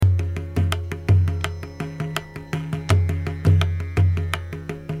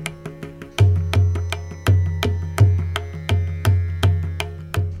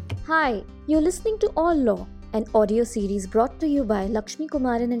Hi, you're listening to All Law, an audio series brought to you by Lakshmi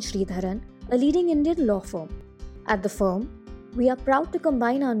Kumaran and Sridharan, a leading Indian law firm. At the firm, we are proud to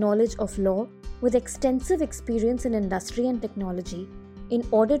combine our knowledge of law with extensive experience in industry and technology in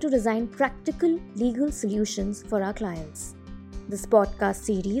order to design practical legal solutions for our clients. This podcast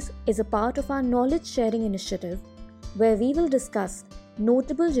series is a part of our knowledge sharing initiative where we will discuss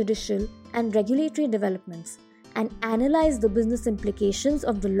notable judicial and regulatory developments and analyze the business implications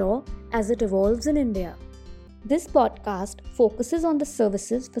of the law as it evolves in India. This podcast focuses on the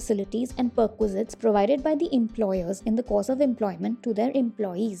services, facilities, and perquisites provided by the employers in the course of employment to their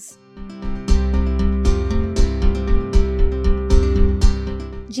employees.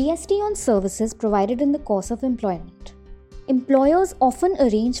 GST on services provided in the course of employment. Employers often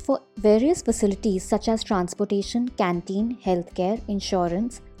arrange for various facilities such as transportation, canteen, healthcare,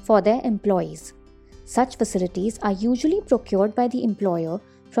 insurance for their employees. Such facilities are usually procured by the employer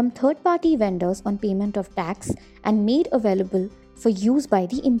from third-party vendors on payment of tax and made available for use by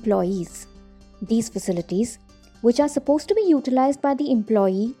the employees. These facilities, which are supposed to be utilized by the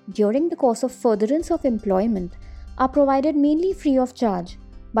employee during the course of furtherance of employment, are provided mainly free of charge,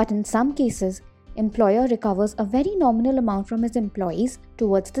 but in some cases, employer recovers a very nominal amount from his employees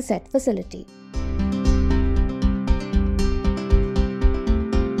towards the said facility.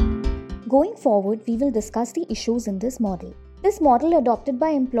 Going forward, we will discuss the issues in this model. This model, adopted by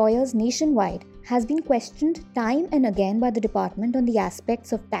employers nationwide, has been questioned time and again by the department on the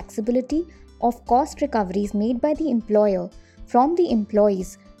aspects of taxability of cost recoveries made by the employer from the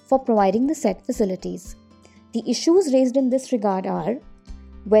employees for providing the said facilities. The issues raised in this regard are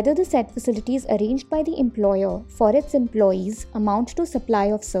whether the said facilities arranged by the employer for its employees amount to supply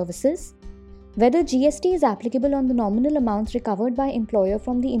of services, whether GST is applicable on the nominal amounts recovered by employer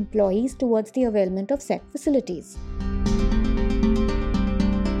from the employees towards the availment of said facilities.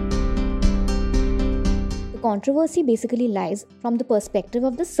 The controversy basically lies from the perspective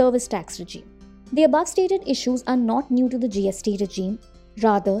of the service tax regime. The above stated issues are not new to the GST regime.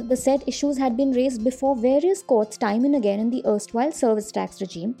 Rather, the said issues had been raised before various courts time and again in the erstwhile service tax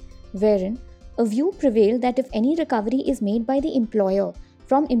regime, wherein a view prevailed that if any recovery is made by the employer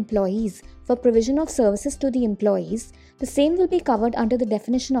from employees for provision of services to the employees, the same will be covered under the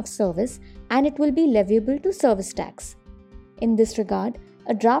definition of service and it will be leviable to service tax. In this regard,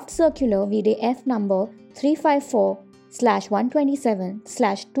 a draft circular VDF number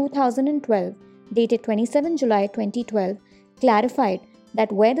 354/127/2012 dated 27 July 2012 clarified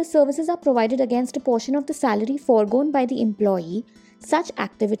that where the services are provided against a portion of the salary foregone by the employee, such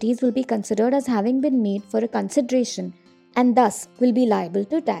activities will be considered as having been made for a consideration and thus will be liable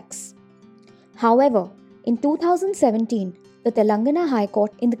to tax. However, in 2017, the Telangana High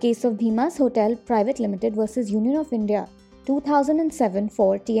Court in the case of Bhima's Hotel Private Limited vs. Union of India 2007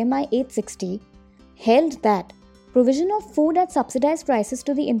 for TMI 860 held that provision of food at subsidized prices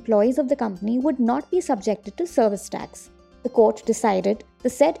to the employees of the company would not be subjected to service tax. The court decided the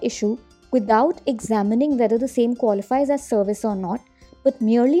said issue without examining whether the same qualifies as service or not, but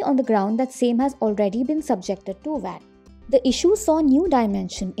merely on the ground that same has already been subjected to VAT. The issue saw new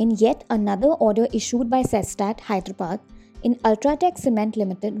dimension in yet another order issued by Sestat Hyderabad in Ultratech Cement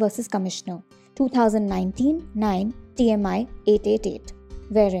Limited vs. Commissioner 2019-9 TMI 888,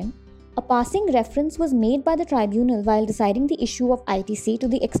 wherein a passing reference was made by the tribunal while deciding the issue of ITC to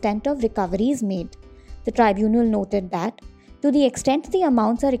the extent of recoveries made. The tribunal noted that, to the extent the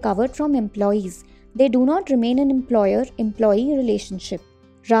amounts are recovered from employees, they do not remain an employer-employee relationship.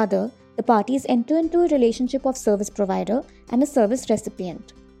 Rather, the parties enter into a relationship of service provider and a service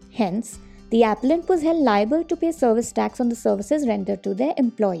recipient. Hence, the appellant was held liable to pay service tax on the services rendered to their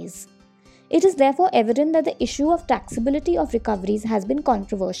employees. It is therefore evident that the issue of taxability of recoveries has been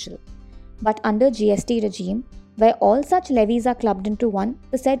controversial. But under GST regime, where all such levies are clubbed into one,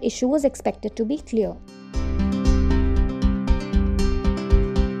 the said issue was expected to be clear.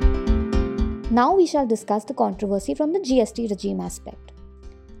 Now we shall discuss the controversy from the GST regime aspect.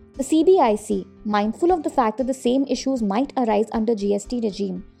 The CBIC, mindful of the fact that the same issues might arise under GST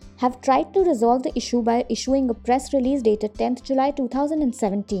regime, have tried to resolve the issue by issuing a press release dated 10th July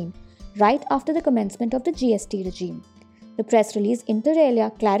 2017, right after the commencement of the GST regime. The press release inter alia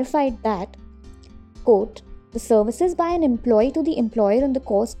clarified that, quote, the services by an employee to the employer in the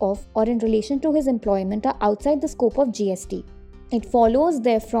course of or in relation to his employment are outside the scope of GST. It follows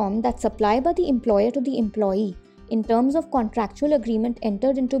therefrom that supply by the employer to the employee in terms of contractual agreement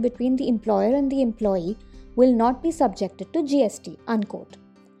entered into between the employer and the employee will not be subjected to GST, unquote.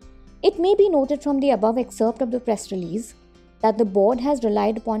 It may be noted from the above excerpt of the press release that the board has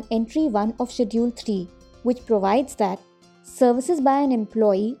relied upon entry 1 of Schedule 3, which provides that Services by an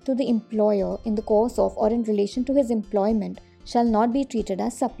employee to the employer in the course of or in relation to his employment shall not be treated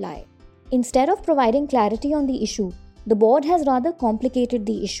as supply. Instead of providing clarity on the issue, the board has rather complicated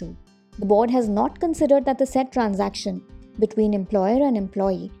the issue. The board has not considered that the said transaction between employer and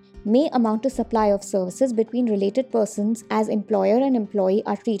employee may amount to supply of services between related persons, as employer and employee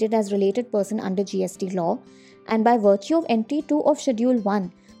are treated as related person under GST law, and by virtue of entry 2 of Schedule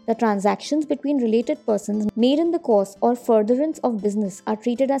 1, the transactions between related persons made in the course or furtherance of business are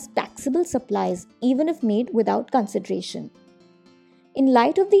treated as taxable supplies even if made without consideration. In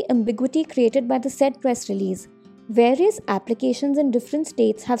light of the ambiguity created by the said press release, various applications in different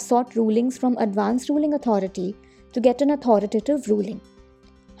states have sought rulings from Advanced Ruling Authority to get an authoritative ruling.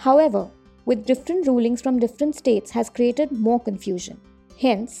 However, with different rulings from different states has created more confusion.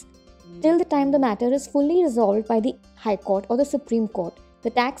 Hence, till the time the matter is fully resolved by the High Court or the Supreme Court, the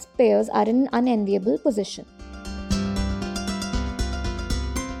taxpayers are in an unenviable position.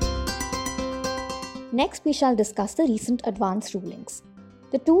 Next, we shall discuss the recent advance rulings.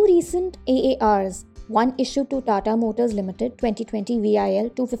 The two recent AARs, one issued to Tata Motors Limited 2020 VIL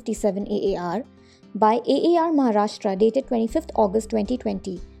 257 AAR by AAR Maharashtra dated 25th August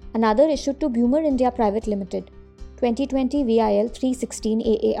 2020, another issued to Boomer India Private Limited 2020 VIL 316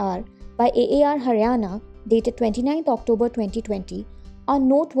 AAR by AAR Haryana dated 29th October 2020 are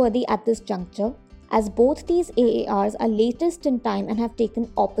noteworthy at this juncture, as both these AARs are latest in time and have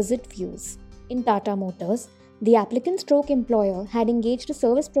taken opposite views. In Tata Motors, the applicant/employer had engaged a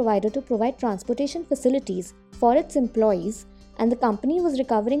service provider to provide transportation facilities for its employees, and the company was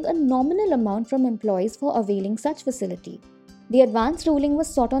recovering a nominal amount from employees for availing such facility. The advance ruling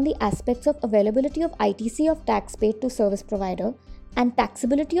was sought on the aspects of availability of ITC of tax paid to service provider and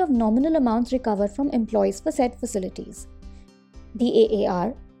taxability of nominal amounts recovered from employees for said facilities. The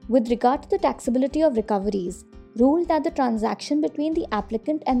AAR, with regard to the taxability of recoveries, ruled that the transaction between the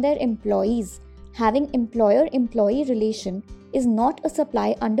applicant and their employees having employer-employee relation is not a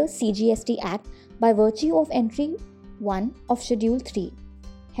supply under CGST Act by virtue of entry 1 of Schedule 3.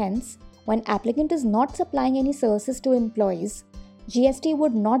 Hence, when applicant is not supplying any services to employees, GST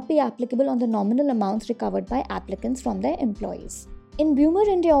would not be applicable on the nominal amounts recovered by applicants from their employees. In Boomer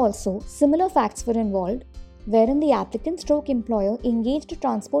India also, similar facts were involved, wherein the applicant/employer engaged a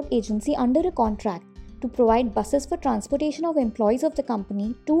transport agency under a contract to provide buses for transportation of employees of the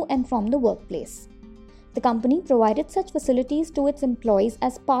company to and from the workplace. The company provided such facilities to its employees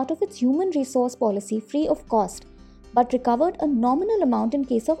as part of its human resource policy free of cost, but recovered a nominal amount in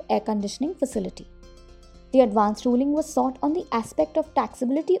case of air conditioning facility. The advance ruling was sought on the aspect of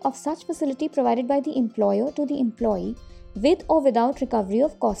taxability of such facility provided by the employer to the employee with or without recovery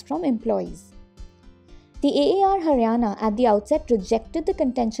of cost from employees. The AAR Haryana at the outset rejected the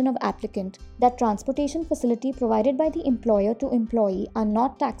contention of applicant that transportation facility provided by the employer to employee are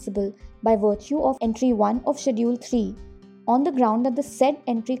not taxable by virtue of entry 1 of Schedule 3 on the ground that the said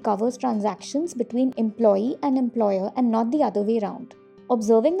entry covers transactions between employee and employer and not the other way round.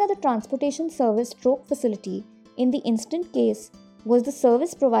 Observing that the transportation service/facility in the instant case was the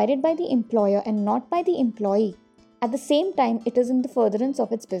service provided by the employer and not by the employee, at the same time it is in the furtherance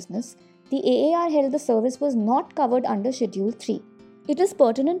of its business, the AAR held the service was not covered under Schedule 3. It is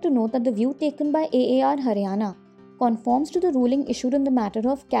pertinent to note that the view taken by AAR Haryana conforms to the ruling issued in the matter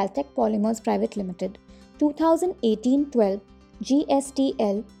of Caltech Polymers Private Limited 2018-12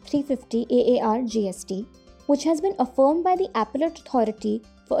 GSTL 350 AAR GST, which has been affirmed by the Appellate Authority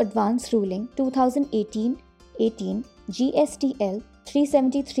for Advance Ruling 2018-18 GSTL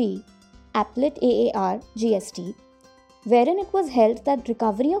 373 Appellate AAR GST, wherein it was held that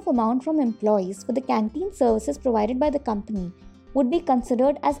recovery of amount from employees for the canteen services provided by the company would be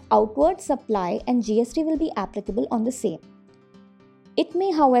considered as outward supply and GST will be applicable on the same. It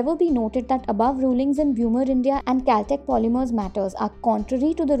may, however, be noted that above rulings in Boomer India and Caltech Polymers matters are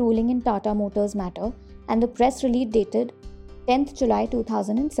contrary to the ruling in Tata Motors matter and the press release dated 10th July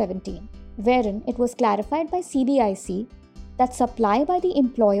 2017, wherein it was clarified by CBIC that supply by the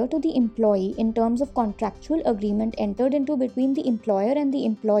employer to the employee in terms of contractual agreement entered into between the employer and the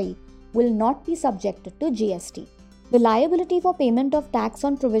employee will not be subjected to GST. The liability for payment of tax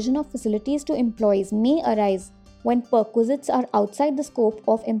on provision of facilities to employees may arise when perquisites are outside the scope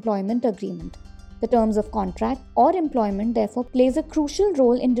of employment agreement. The terms of contract or employment therefore plays a crucial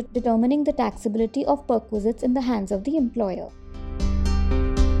role in determining the taxability of perquisites in the hands of the employer.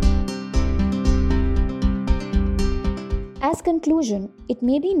 As conclusion, it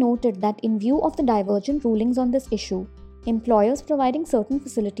may be noted that in view of the divergent rulings on this issue, employers providing certain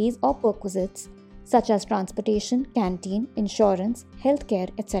facilities or perquisites, such as transportation, canteen, insurance, healthcare,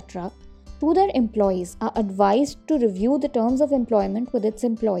 etc., to their employees are advised to review the terms of employment with its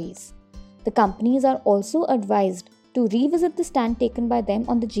employees. The companies are also advised to revisit the stand taken by them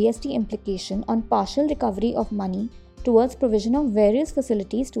on the GST implication on partial recovery of money towards provision of various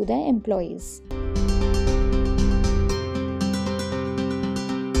facilities to their employees.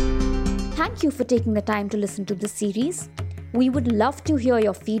 Thank you for taking the time to listen to this series. We would love to hear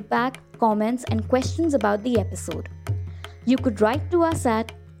your feedback, comments, and questions about the episode. You could write to us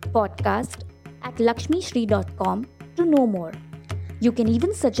at podcast@lakshmishri.com to know more. You can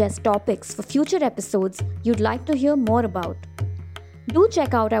even suggest topics for future episodes you'd like to hear more about. Do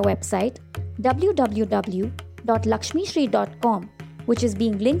check out our website www.lakshmishri.com, which is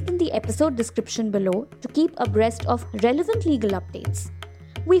being linked in the episode description below to keep abreast of relevant legal updates.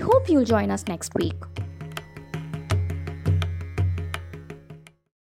 We hope you'll join us next week.